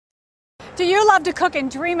Do you love to cook and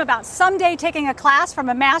dream about someday taking a class from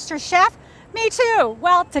a master chef? Me too.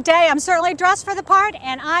 Well, today I'm certainly dressed for the part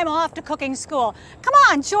and I'm off to cooking school. Come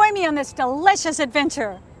on, join me on this delicious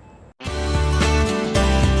adventure.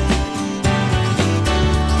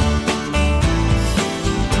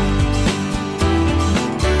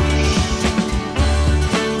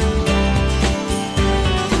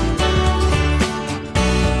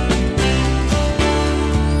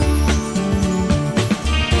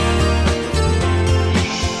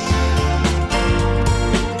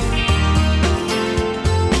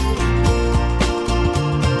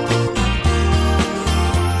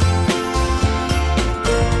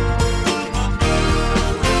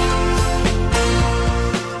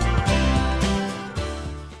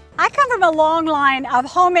 A long line of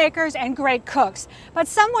homemakers and great cooks, but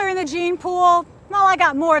somewhere in the gene pool, well, I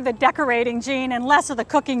got more of the decorating gene and less of the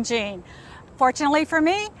cooking gene. Fortunately for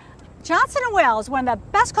me, Johnson & Wales, one of the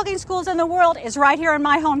best cooking schools in the world, is right here in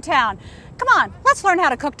my hometown. Come on, let's learn how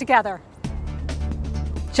to cook together.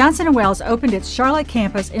 Johnson & Wales opened its Charlotte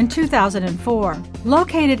campus in 2004.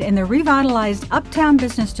 Located in the revitalized Uptown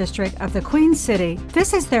Business District of the Queen City,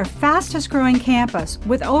 this is their fastest growing campus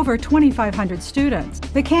with over 2,500 students.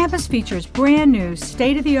 The campus features brand new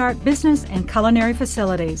state-of-the-art business and culinary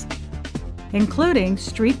facilities, including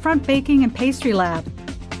street front baking and pastry lab.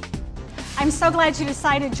 I'm so glad you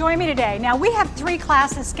decided to join me today. Now we have 3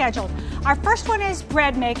 classes scheduled. Our first one is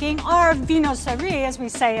bread making, or vinoiserie as we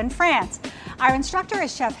say in France. Our instructor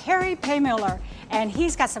is Chef Harry Paymüller, and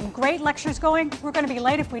he's got some great lectures going. We're going to be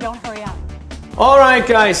late if we don't hurry up. All right,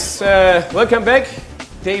 guys, welcome back.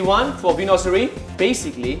 Day 1 for vinoiserie.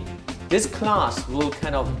 Basically, this class will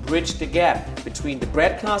kind of bridge the gap between the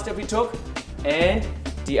bread class that we took and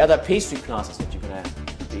the other pastry classes that you're going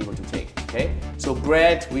to be able to take. Okay? So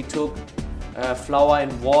bread, we took flour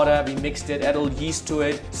and water, we mixed it, added a little yeast to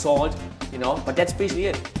it, salt, you know, but that's basically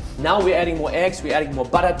it. Now we're adding more eggs, we're adding more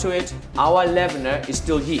butter to it. Our leavener is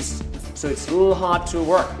still yeast. So it's a little hard to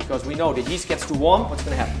work because we know the yeast gets too warm, what's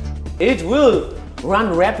going to happen? It will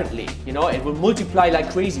run rapidly, you know, it will multiply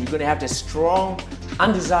like crazy. You're going to have this strong,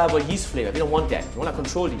 undesirable yeast flavor. We don't want that. We want to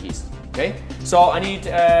control the yeast, okay? So I need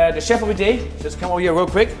the chef of the day. Just come over here real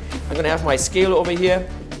quick. I'm going to have my scale over here.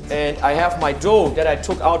 And I have my dough that I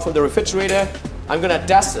took out from the refrigerator. I'm going to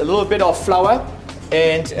dust a little bit of flour.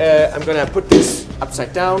 And I'm going to put this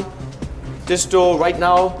upside down. This dough right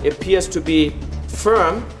now appears to be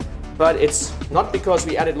firm, but it's not because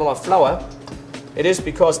we added a lot of flour. It is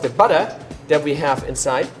because the butter that we have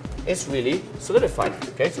inside is really solidified.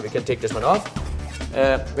 Okay, so we can take this one off.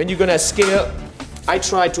 When you're going to scale, I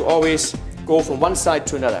try to always go from one side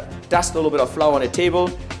to another. Dust a little bit of flour on the table.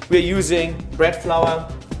 We're using bread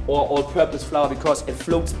flour or all-purpose flour because it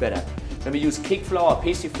floats better. When we use cake flour or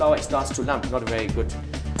pastry flour, it starts to lump, not very good.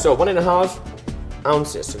 So 1.5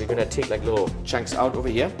 ounces. So we're gonna take like little chunks out over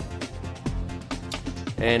here.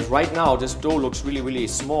 And right now this dough looks really, really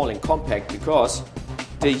small and compact because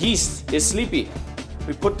the yeast is sleepy.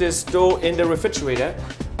 We put this dough in the refrigerator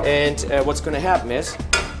and what's gonna happen is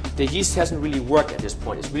the yeast hasn't really worked at this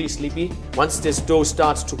point. It's really sleepy. Once this dough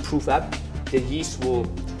starts to proof up, the yeast will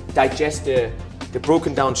digest the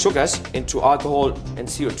broken down sugars into alcohol and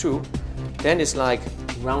CO2. Then it's like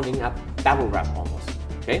rounding up bubble wrap almost,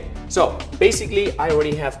 okay? So basically I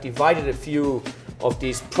already have divided a few of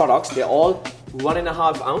these products. They're all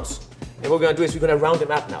 1.5 ounce. And what we're gonna do is we're gonna round them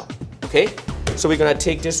up now, okay? So we're gonna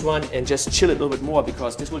take this one and just chill it a little bit more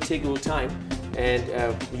because this will take a little time and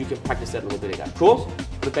you can practice that a little bit again. Cool?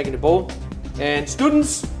 Put it back in the bowl. And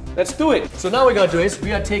students, let's do it. So now what we're gonna do is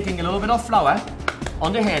we are taking a little bit of flour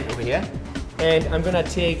on the hand over here. And I'm gonna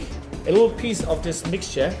take a little piece of this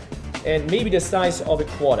mixture and maybe the size of a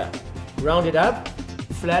quarter. Round it up,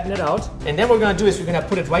 flatten it out, and then what we're gonna do is we're gonna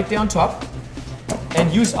put it right there on top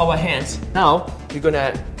and use our hands. Now we're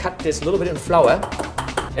gonna cut this a little bit in flour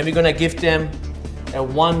and we're gonna give them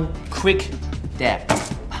one quick dab.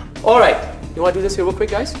 All right, you wanna do this here real quick,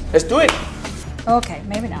 guys? Let's do it. Okay,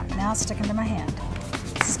 maybe not. Now it's sticking to my hand.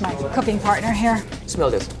 This is my cooking partner here. Smell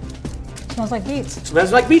this. Smells like beets.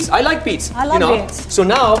 Smells like beets. I like beets. I love beets. So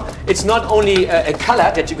now it's not only a color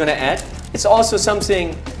that you're gonna add, it's also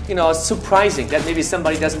something, you know, surprising that maybe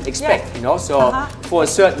somebody doesn't expect, you know. So for a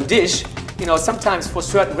certain dish, you know, sometimes for a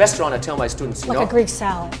certain restaurant, I tell my students, you know. Like a Greek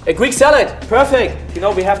salad. A Greek salad, perfect. You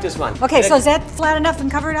know, we have this one. Okay, so is that flat enough and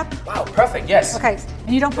covered up? Wow, perfect, yes. Okay,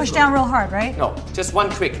 and you don't push down real hard, right? No, just one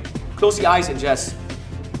quick. Close the eyes and just,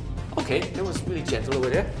 okay, that was really gentle over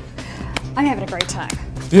there. I'm having a great time.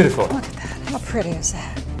 Beautiful. Look at that, how pretty is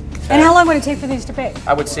that? And how long would it take for these to bake?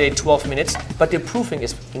 I would say 12 minutes, but the proofing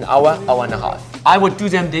is an hour, hour and a half. I would do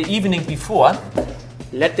them the evening before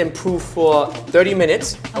let them proof for 30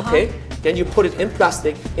 minutes, okay? Then you put it in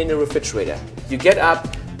plastic in the refrigerator. You get up,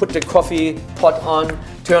 put the coffee pot on,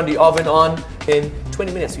 turn the oven on. In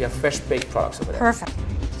 20 minutes, you have fresh baked products over there. Perfect.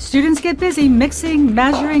 Students get busy mixing,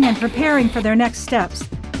 measuring, and preparing for their next steps.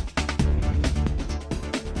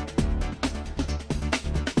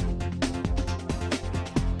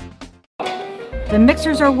 The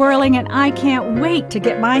mixers are whirling, and I can't wait to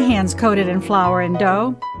get my hands coated in flour and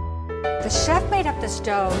dough. The chef made up this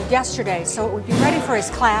dough yesterday, so it would be ready for his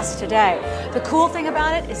class today. The cool thing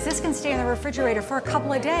about it is this can stay in the refrigerator for a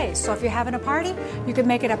couple of days, so if you're having a party, you can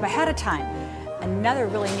make it up ahead of time. Another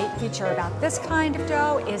really neat feature about this kind of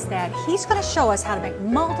dough is that he's going to show us how to make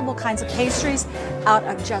multiple kinds of pastries out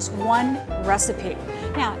of just one recipe.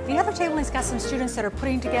 Now, the other table, he's got some students that are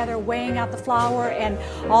putting together, weighing out the flour and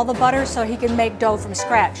all the butter so he can make dough from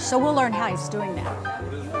scratch. So we'll learn how he's doing that.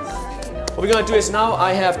 What we're going to do is now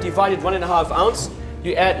I have divided 1.5 ounce.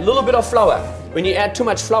 You add a little bit of flour. When you add too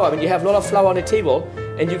much flour, when you have a lot of flour on the table,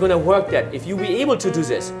 and you're going to work that, if you be able to do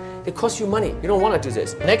this, it costs you money. You don't want to do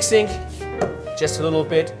this. Next thing, just a little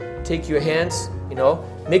bit, take your hands,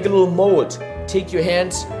 make a little mold. Take your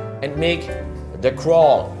hands and make the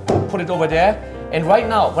crawl. Put it over there. And right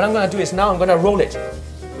now, what I'm going to do is now I'm going to roll it.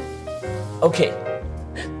 Okay.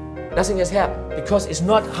 Nothing has happened because it's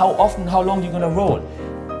not how often, how long you're going to roll.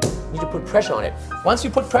 You need to put pressure on it. Once you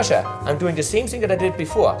put pressure, I'm doing the same thing that I did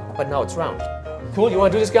before, but now it's round. Cool, you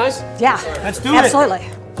want to do this, guys? Yeah. Let's do it. Absolutely.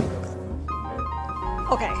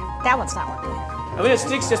 Okay, that one's not working. And when it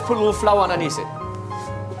sticks, just put a little flour underneath it.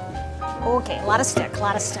 Okay, a lot of stick, a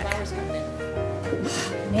lot of stick.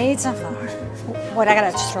 Need some flour. Wait, I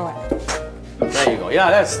gotta just throw it. There you go.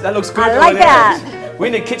 Yeah, that looks good. I like that. We're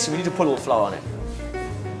in the kitchen, we need to put a little flour on it.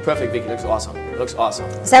 Perfect, Vicki, looks awesome. Looks awesome.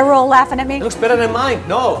 Is that roll laughing at me? It looks better than mine.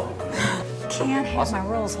 No. Can't have my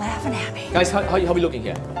rolls laughing at me. Guys, how are we looking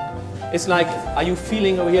here? It's like, are you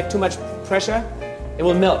feeling over here too much pressure? It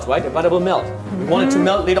will melt, right? The butter will melt. We want it to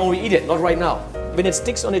melt later on, we eat it, not right now. When it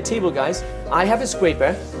sticks on the table, guys, I have a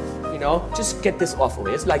scraper, just get this off of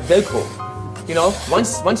it. It's like Velcro.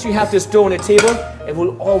 Once you have this dough on the table, it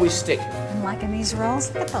will always stick. I'm liking these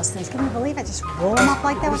rolls. Look at those things. Can you believe I just roll them up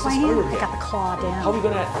like that with my hand? I got the claw down. How are we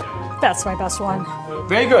gonna? That's my best one.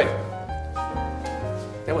 Very good.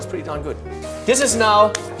 That was pretty darn good. This is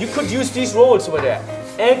now, you could use these rolls over there.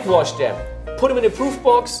 Egg wash them. Put them in a proof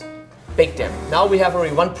box. Bake them. Now we have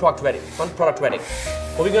already one product ready.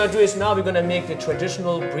 What we're gonna do is now we're gonna make the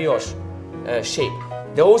traditional brioche shape.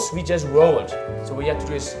 Those we just rolled. So what you have to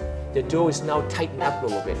do is the dough is now tightened up a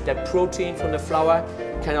little bit. That protein from the flour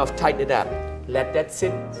kind of tighten it up. Let that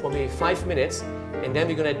sit for maybe 5 minutes, and then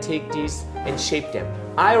we're gonna take these and shape them.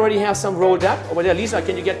 I already have some rolled up over there. Lisa,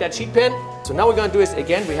 can you get that sheet pan? So now we're gonna do is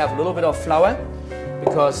again, we have a little bit of flour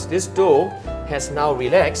because this dough has now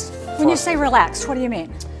relaxed. When you say relaxed, what do you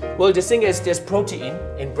mean? Well, the thing is there's protein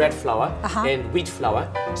in bread flour and wheat flour.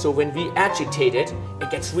 So when we agitate it, it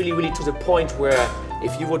gets really, really to the point where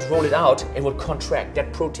if you would roll it out, it would contract.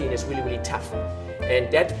 That protein is really, really tough.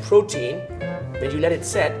 And that protein, when you let it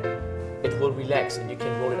set, it will relax and you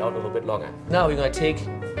can roll it out a little bit longer. Now we're gonna take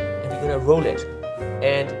and we're gonna roll it.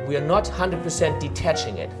 And we are not 100%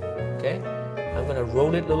 detaching it, okay? I'm gonna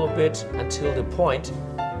roll it a little bit until the point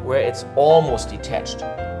where it's almost detached.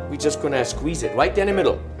 We're just gonna squeeze it right there in the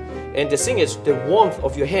middle. And the thing is, the warmth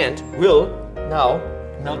of your hand will now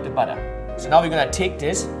melt the butter. So now we're gonna take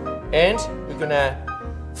this and we're gonna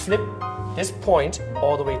flip this point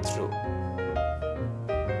all the way through.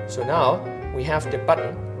 So now we have the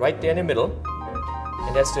button right there in the middle,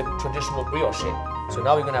 and that's the traditional brioche shape. So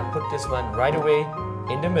now we're gonna put this one right away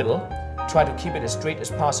in the middle. Try to keep it as straight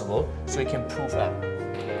as possible so it can proof up.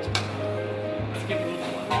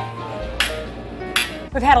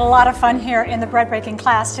 We've had a lot of fun here in the bread baking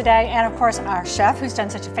class today, and of course our chef, who's done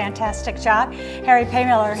such a fantastic job, Harry Payne,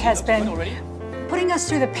 has been putting us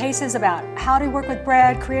through the paces about how to work with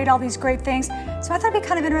bread, create all these great things. So I thought it'd be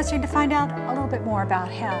kind of interesting to find out a little bit more about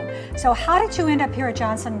him. So how did you end up here at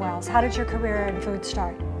Johnson Wales? How did your career in food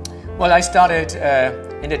start? Well, I started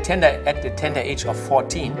at the tender age of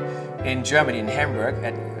 14 in Germany, in Hamburg,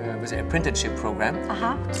 with an apprenticeship program,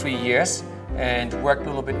 3 years, and worked a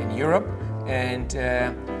little bit in Europe. And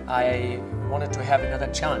I wanted to have another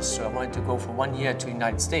challenge, so I wanted to go for 1 year to the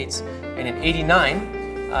United States. And in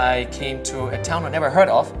 '89, I came to a town I never heard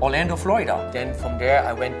of, Orlando, Florida. Then from there,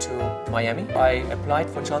 I went to Miami. I applied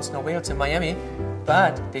for Johnson Wales in Miami,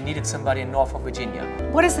 but they needed somebody in Norfolk, Virginia.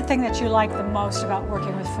 What is the thing that you like the most about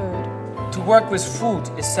working with food? To work with food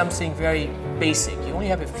is something very basic. You only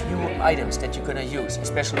have a few items that you're gonna use,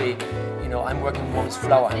 especially, you know, I'm working more with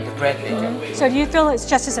flour, I'm the bread maker. So do you feel it's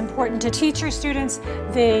just as important to teach your students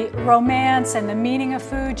the romance and the meaning of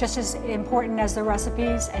food, just as important as the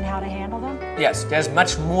recipes and how to handle them? Yes, there's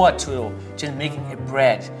much more to just making a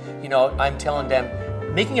bread. You know, I'm telling them,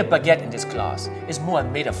 making a baguette in this class is more a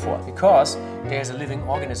metaphor because there's a living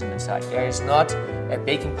organism inside. There is not a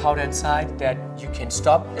baking powder inside that you can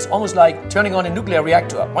stop. It's almost like turning on a nuclear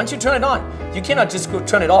reactor. Once you turn it on, you cannot just go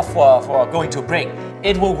turn it off for going to a break.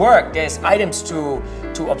 It will work. There's items to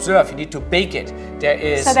observe. You need to bake it. There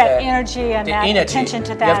is so that energy and that attention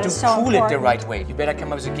to that you have to is so cool important. it the right way. You better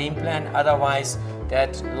come up with a game plan. Otherwise,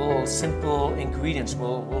 that little simple ingredients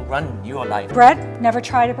will run your life. Bread, never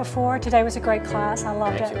tried it before. Today was a great class. I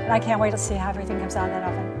loved Thank it. you. And I can't wait to see how everything comes out of that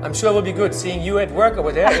oven. I'm sure it will be good. Seeing you at work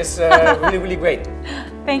over there is really, really great.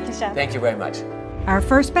 Thank you, Chef. Thank you very much. Our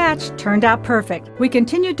first batch turned out perfect. We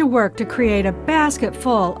continued to work to create a basket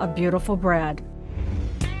full of beautiful bread.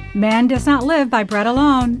 Man does not live by bread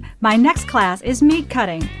alone. My next class is meat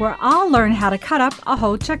cutting, where I'll learn how to cut up a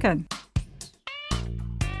whole chicken.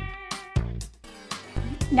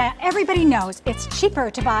 Now, everybody knows it's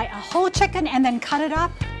cheaper to buy a whole chicken and then cut it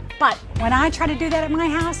up, but when I try to do that at my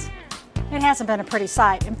house, it hasn't been a pretty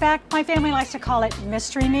sight. In fact, my family likes to call it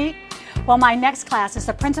mystery meat. Well, my next class is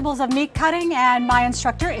the principles of meat cutting, and my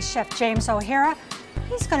instructor is Chef James O'Hara.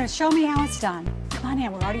 He's going to show me how it's done. Come on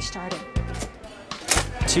in, we're already starting.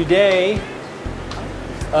 Today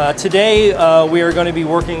we are going to be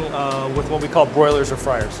working with what we call broilers or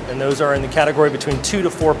fryers, and those are in the category between 2 to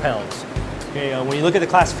 4 pounds. Okay, when you look at the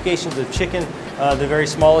classifications of chicken, the very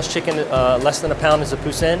smallest chicken, less than a pound, is a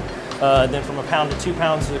poussin. Then from a pound to 2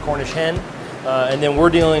 pounds is a Cornish hen. And then we're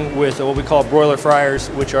dealing with what we call broiler fryers,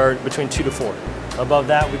 which are between 2 to 4. Above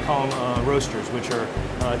that, we call them roasters, which are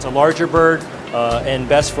it's a larger bird and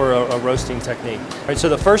best for a roasting technique. All right, so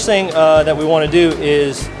the first thing that we want to do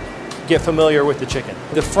is get familiar with the chicken.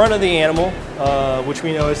 The front of the animal, which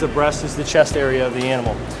we know as the breast, is the chest area of the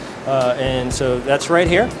animal. And so that's right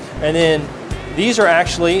here. And then these are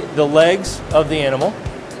actually the legs of the animal.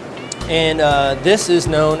 And this is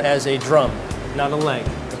known as a drum, not a leg.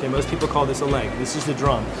 Okay, most people call this a leg. This is the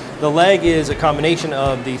drum. The leg is a combination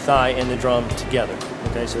of the thigh and the drum together.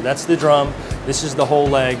 Okay, so that's the drum. This is the whole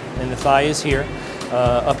leg, and the thigh is here.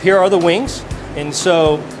 Up here are the wings. And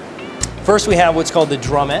so first we have what's called the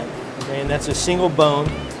drumette, okay, and that's a single bone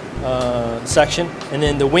section. And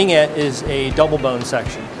then the wingette is a double bone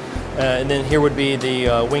section. And then here would be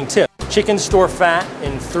the wing tip. Chickens store fat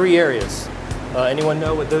in 3 areas. Anyone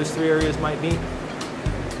know what those 3 areas might be?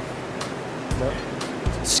 No?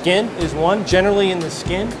 Skin is one, generally in the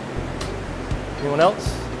skin. Anyone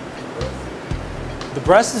else? The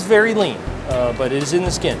breast is very lean, but it is in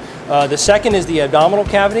the skin. The second is the abdominal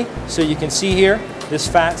cavity. So you can see here, this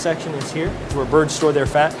fat section is here, where birds store their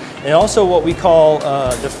fat. And also what we call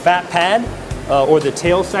the fat pad, or the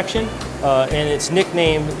tail section, and its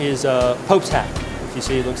nickname is Pope's hat. If you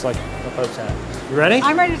see, it looks like a Pope's hat. You ready?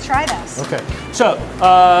 I'm ready to try this. Okay. So,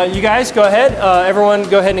 you guys go ahead. Everyone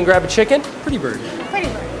go ahead and grab a chicken. Pretty bird. Pretty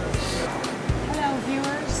bird. Hello,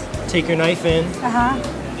 viewers. Take your knife in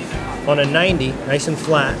on a 90, nice and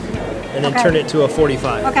flat, and then turn it to a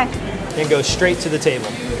 45. Okay. And go straight to the table.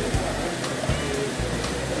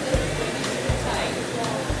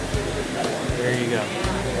 There you go.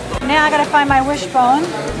 Now I gotta find my wishbone.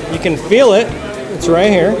 You can feel it. It's right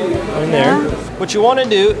here, in there. What you want to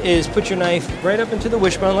do is put your knife right up into the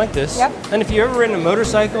wishbone like this. Yep. And if you've ever ridden a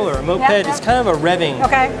motorcycle or a moped, it's kind of a revving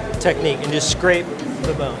technique, and just scrape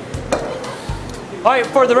the bone. All right,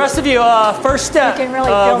 for the rest of you, first step, You can really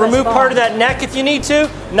feel this remove bone. part of that neck if you need to,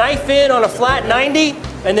 knife in on a flat 90,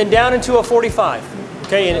 and then down into a 45.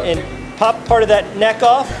 Okay, and pop part of that neck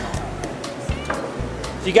off.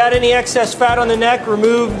 If you got any excess fat on the neck,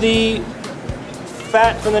 remove the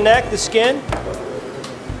fat from the neck, the skin.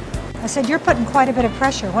 I said, you're putting quite a bit of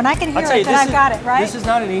pressure. When I can hear it, then I've got it, right? This is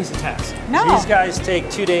not an easy task. No. These guys take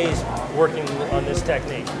 2 days working on this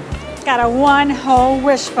technique. Got a 1 whole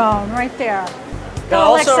wishbone right there. Now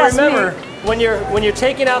All also excess remember, meat. when you're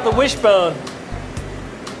taking out the wishbone,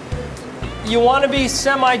 you want to be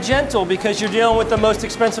semi-gentle because you're dealing with the most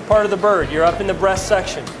expensive part of the bird. You're up in the breast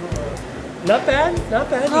section. Not bad, not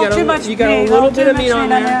bad. You got a little bit of meat on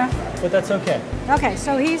there, but that's okay. Okay,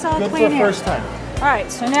 so he's all Good clean for here. first time. All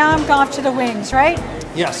right, so now I'm off to the wings, right?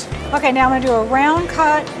 Yes. Okay, now I'm gonna do a round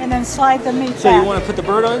cut and then slide the meat So back. you want to put the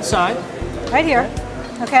bird on its side. Right here,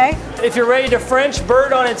 okay? If you're ready to French,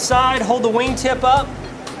 bird on its side, hold the wingtip up,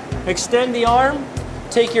 extend the arm,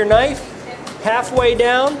 take your knife, halfway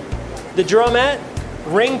down the drumette,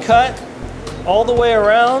 ring cut all the way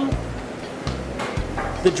around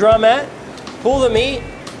the drumette, pull the meat,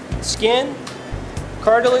 skin,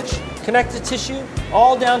 cartilage, connective tissue,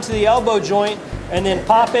 all down to the elbow joint, and then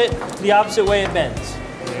pop it the opposite way it bends.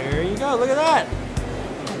 There you go, look at that.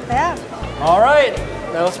 Yeah. All right,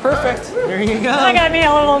 that was perfect. There you go. I got me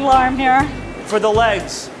a little alarm here. For the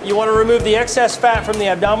legs, you want to remove the excess fat from the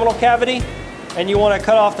abdominal cavity, and you want to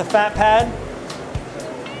cut off the fat pad.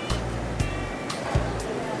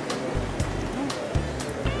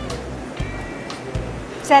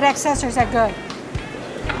 Is that excess or is that good?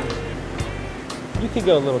 You could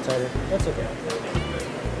go a little tighter, that's okay.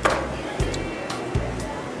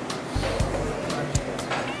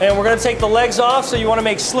 And we're going to take the legs off, so you want to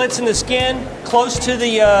make slits in the skin close to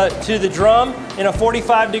the drum in a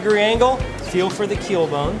 45-degree angle. Feel for the keel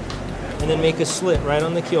bone, and then make a slit right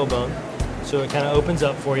on the keel bone, so it kind of opens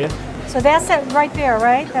up for you. So that's it right there,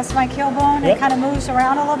 right? That's my keel bone. Yep. It kind of moves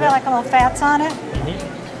around a little bit, like a little fat's on it.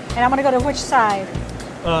 Mm-hmm. And I'm going to go to which side?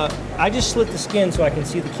 I just slit the skin so I can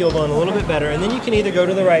see the keel bone a little bit better, and then you can either go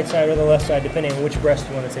to the right side or the left side, depending on which breast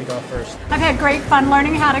you want to take off first. I've had great fun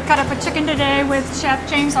learning how to cut up a chicken today with Chef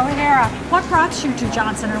James O'Hara. What brought you to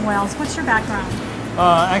Johnson & Wales? What's your background?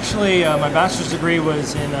 Actually, my bachelor's degree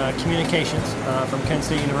was in communications from Kent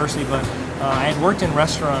State University, but I had worked in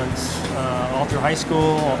restaurants all through high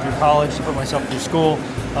school, all through college, to put myself through school.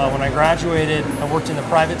 When I graduated, I worked in the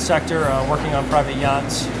private sector, working on private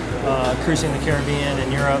yachts, cruising the Caribbean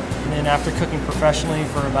and Europe. And then after cooking professionally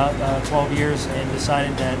for about 12 years, and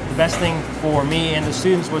decided that the best thing for me and the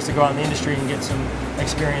students was to go out in the industry and get some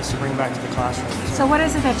experience to bring back to the classroom. So what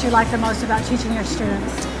is it that you like the most about teaching your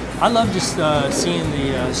students? I love just seeing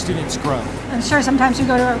the students grow. I'm sure sometimes you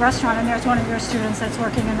go to a restaurant and there's one of your students that's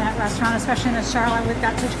working in that restaurant, especially in Charlotte. We've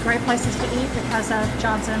got such great places to eat because of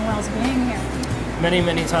Johnson & Wales being here. Many,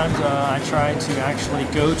 many times I try to actually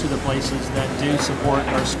go to the places that do support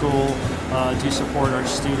our school, do support our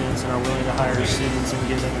students, and are willing to hire students and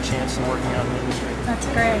give them a chance to working out in the industry. That's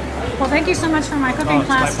great. Well, thank you so much for my cooking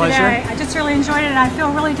class my pleasure. today. I just really enjoyed it, and I feel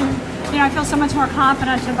I feel so much more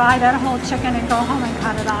confident to buy that whole chicken and go home and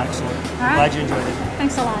cut it up. Excellent. All right? Glad you enjoyed it.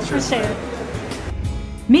 Thanks a lot. Sure. Appreciate it.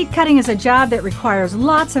 Meat cutting is a job that requires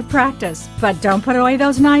lots of practice, but don't put away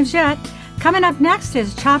those knives yet. Coming up next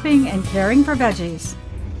is chopping and caring for veggies.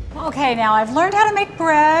 Okay, now I've learned how to make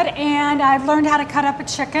bread and I've learned how to cut up a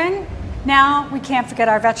chicken. Now we can't forget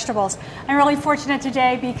our vegetables. I'm really fortunate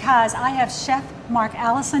today because I have Chef Mark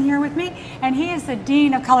Allison here with me, and he is the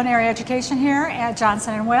Dean of Culinary Education here at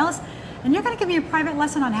Johnson & Wales. And you're going to give me a private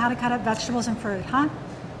lesson on how to cut up vegetables and fruit, huh?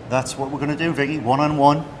 That's what we're going to do, Vicki,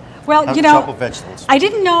 one-on-one. Well, how you to know, chop up vegetables. I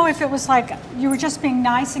didn't know if it was like you were just being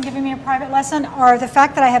nice and giving me a private lesson, or the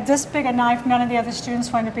fact that I have this big a knife, none of the other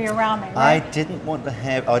students wanted to be around me, right? I didn't want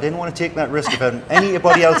to take that risk of having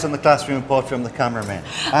anybody else in the classroom apart from the cameraman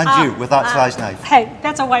and you with that size knife. Hey,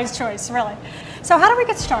 that's a wise choice, really. So how do we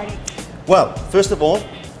get started? Well, first of all,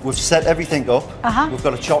 we've set everything up. Uh-huh. We've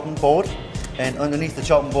got a chopping board, and underneath the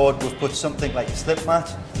chopping board we've put something like a slip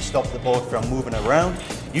mat to stop the board from moving around.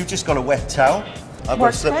 You've just got a wet towel. I've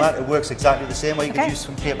got a slip mat, it works exactly the same way. You can use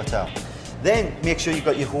some paper towel. Then make sure you've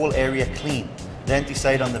got your whole area clean. Then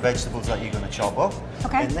decide on the vegetables that you're going to chop up.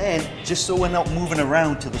 Okay. And then, just so we're not moving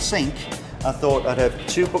around to the sink, I thought I'd have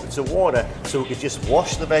 2 buckets of water so we could just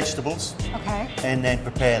wash the vegetables and then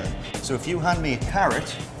prepare them. So if you hand me a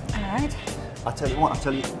carrot, all right. I'll tell you what,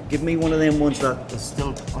 give me one of them ones that are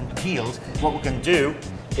still unpeeled. What we can do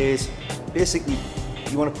is, basically,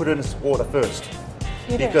 you want to put it in some water first.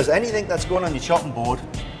 Because anything that's going on your chopping board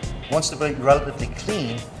wants to be relatively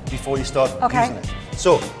clean before you start using it.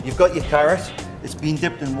 So you've got your carrot, it's been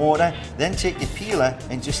dipped in water, then take your peeler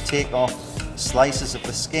and just take off slices of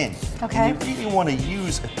the skin. And you really want to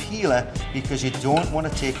use a peeler because you don't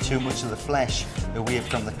want to take too much of the flesh away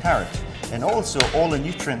from the carrot. And also all the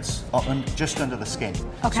nutrients are just under the skin.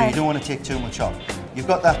 So you don't want to take too much off. You've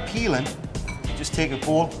got that peeling, just take a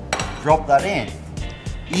bowl, drop that in.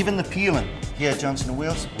 Even the peeling, here at Johnson &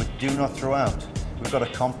 Wales, we do not throw out. We've got a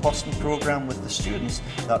composting program with the students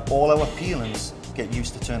that all our peelings get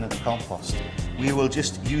used to turn into compost. We will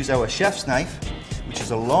just use our chef's knife, which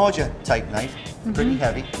is a larger type knife, pretty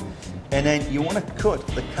heavy, and then you want to cut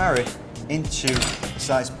the carrot into a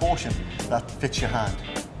size portion that fits your hand.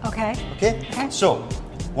 Okay? So,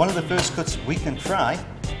 one of the first cuts we can try,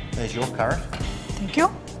 there's your carrot. Thank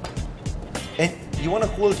you. And you want to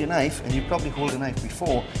hold your knife, and you probably hold a knife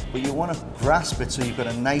before, but you want to grasp it so you've got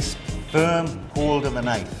a nice firm hold of the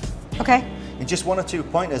knife. Okay. And just 1 or 2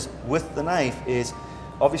 pointers with the knife is,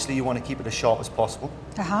 obviously you want to keep it as sharp as possible.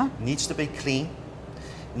 Needs to be clean.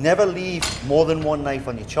 Never leave more than 1 knife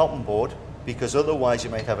on your chopping board, because otherwise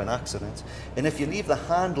you might have an accident. And if you leave the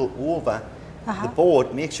handle over, the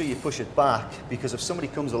board, make sure you push it back, because if somebody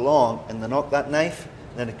comes along and they knock that knife,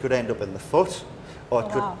 then it could end up in the foot, or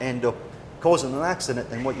it could end up causing an accident.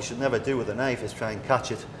 And what you should never do with a knife is try and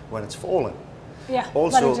catch it when it's falling. Yeah,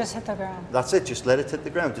 also, let it just hit the ground. That's it, just let it hit the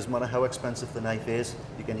ground. Doesn't matter how expensive the knife is,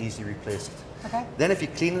 you can easily replace it. Okay. Then if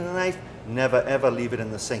you're cleaning the knife, never ever leave it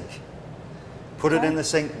in the sink. Put it in the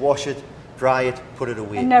sink, wash it, dry it, put it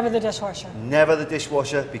away. And never the dishwasher. Never the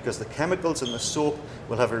dishwasher, because the chemicals in the soap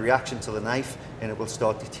will have a reaction to the knife and it will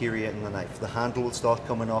start deteriorating the knife. The handle will start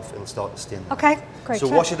coming off, it'll start to stain the knife. Okay, great. So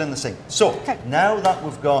wash it in the sink. So now that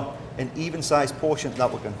we've got an even sized portion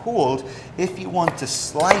that we can hold, if you want to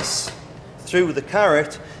slice through the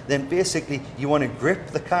carrot, then basically you want to grip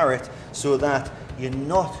the carrot so that you're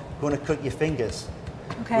not going to cut your fingers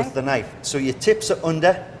with the knife. So your tips are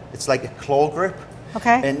under, it's like a claw grip.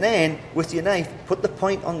 Okay. And then with your knife, put the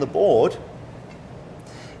point on the board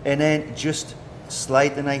and then just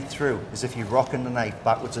slide the knife through as if you're rocking the knife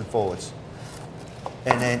backwards and forwards.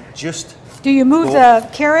 And then just do you move the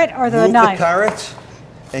carrot or the knife? Move the carrot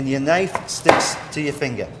and your knife sticks to your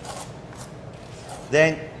finger.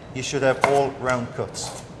 Then you should have all round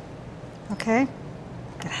cuts. Okay.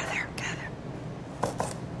 Get out of there, get out of there.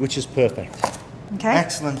 Which is perfect. Okay.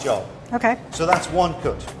 Excellent job. Okay. So that's one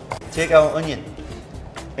cut. Take our onion.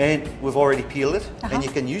 And we've already peeled it, and you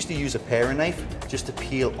can usually use a paring knife just to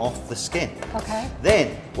peel off the skin. Okay.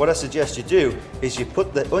 Then, what I suggest you do is you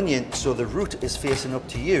put the onion so the root is facing up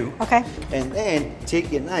to you. Okay. And then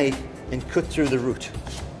take your knife and cut through the root.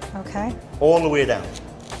 Okay. All the way down.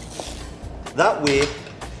 That way,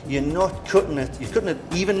 you're not cutting it, you're cutting it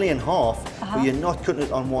evenly in half, but you're not cutting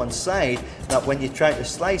it on one side, that when you try to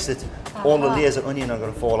slice it, all the layers of onion are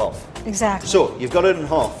going to fall off. Exactly. So, you've got it in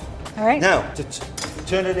half. All right. Now, to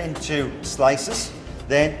turn it into slices,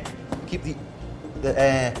 then keep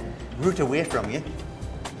the root away from you.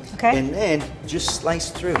 Okay. And then just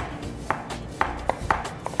slice through.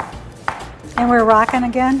 And we're rocking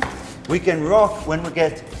again? We can rock when we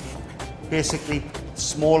get basically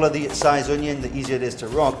smaller the size onion, the easier it is to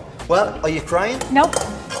rock. Well, are you crying? Nope.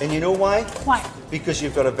 And you know why? Why? Because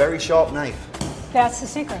you've got a very sharp knife. That's the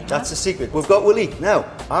secret. That's the secret. We've got Willie. Now,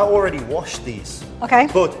 I already washed these. Okay.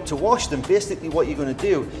 But to wash them, basically what you're going to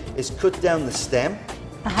do is cut down the stem.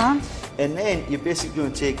 And then you're basically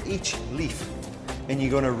going to take each leaf and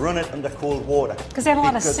you're going to run it under cold water. Because they have a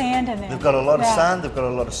lot of sand in there. They've got a lot of sand, they've got a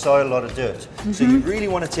lot of soil, a lot of dirt. So you really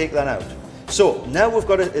want to take that out. So now we've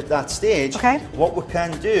got it at that stage. What we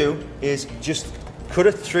can do is just cut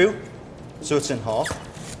it through so it's in half.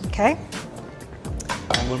 Okay.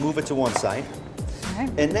 And we'll move it to one side.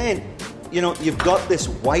 And then, you know, you've got this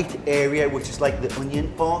white area, which is like the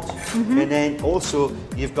onion part. And then also,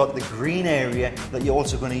 you've got the green area that you're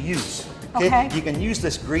also going to use. Okay? You can use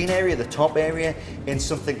this green area, the top area, in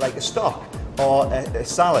something like a stock or a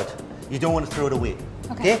salad. You don't want to throw it away.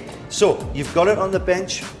 Okay? So, you've got it on the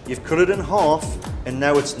bench, you've cut it in half, and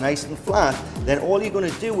now it's nice and flat. Then all you're going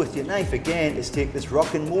to do with your knife, again, is take this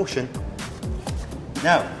rocking motion.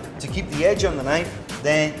 Now, to keep the edge on the knife,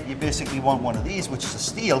 then you basically want one of these, which is a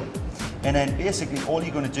steel, and then basically all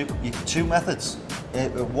you're going to do, you have two methods.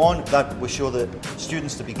 One that we show the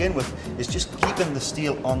students to begin with is just keeping the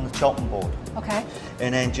steel on the chopping board. Okay.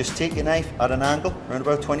 And then just take your knife at an angle, around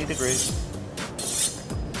about 20 degrees.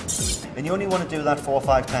 And you only want to do that 4 or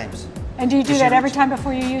 5 times. And do you do that every time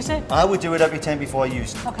before you use it? I would do it every time before I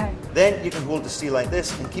use it. Okay. Then you can hold the steel like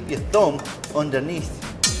this and keep your thumb underneath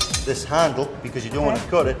this handle because you don't want to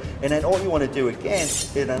cut it, and then all you want to do again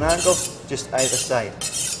at an angle just either side.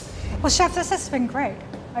 Well, Chef, this has been great.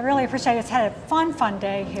 I really appreciate it. It's had a fun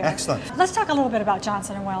day here. Excellent. Let's talk a little bit about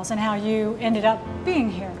Johnson & Wales and how you ended up being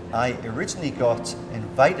here. I originally got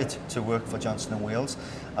invited to work for Johnson & Wales.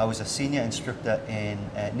 I was a senior instructor in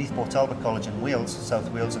Neath Port Talbot College in Wales, South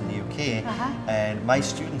Wales in the UK, and my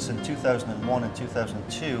students in 2001 and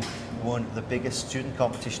 2002 won the biggest student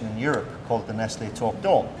competition in Europe called the Nestle Talk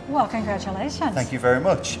Door. Well, congratulations. Thank you very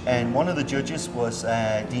much. And one of the judges was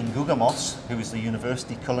Dean Gugamos, who is the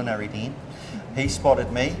university culinary dean. He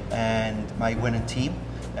spotted me and my winning team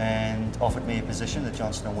and offered me a position at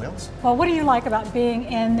Johnson & Wales. Well, what do you like about being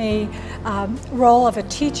in the role of a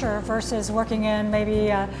teacher versus working in maybe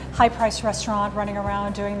a high-priced restaurant, running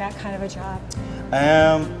around doing that kind of a job?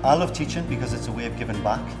 I love teaching because it's a way of giving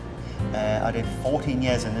back. I did 14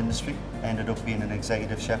 years in industry, ended up being an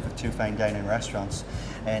executive chef at 2 fine dining restaurants.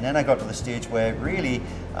 And then I got to the stage where really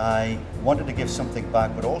I wanted to give something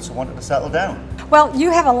back, but also wanted to settle down. Well,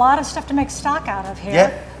 you have a lot of stuff to make stock out of here.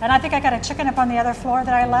 Yeah. And I think I got a chicken up on the other floor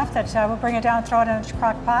that I left that we'll bring it down and throw it in a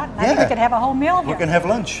crock pot. I think we could have a whole meal here. We can have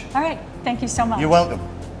lunch. All right. Thank you so much. You're welcome.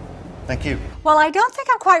 Thank you. Well, I don't think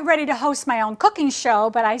I'm quite ready to host my own cooking show,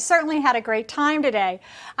 but I certainly had a great time today.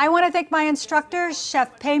 I want to thank my instructors,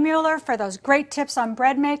 Chef Paymuller, for those great tips on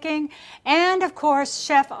bread making, and of course,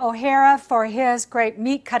 Chef O'Hara for his great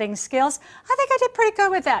meat cutting skills. I think I did pretty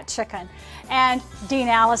good with that chicken. And Dean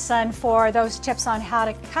Allison for those tips on how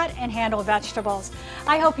to cut and handle vegetables.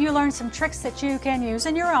 I hope you learned some tricks that you can use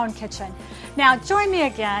in your own kitchen. Now, join me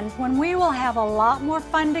again when we will have a lot more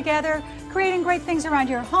fun together, creating great things around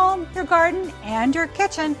your home, your garden, and your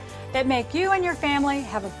kitchen that make you and your family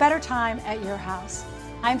have a better time at your house.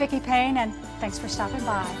 I'm Vicki Payne, and thanks for stopping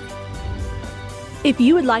by. If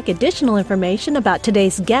you would like additional information about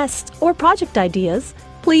today's guests or project ideas,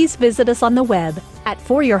 please visit us on the web at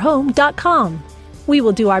foryourhome.com. We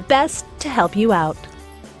will do our best to help you out.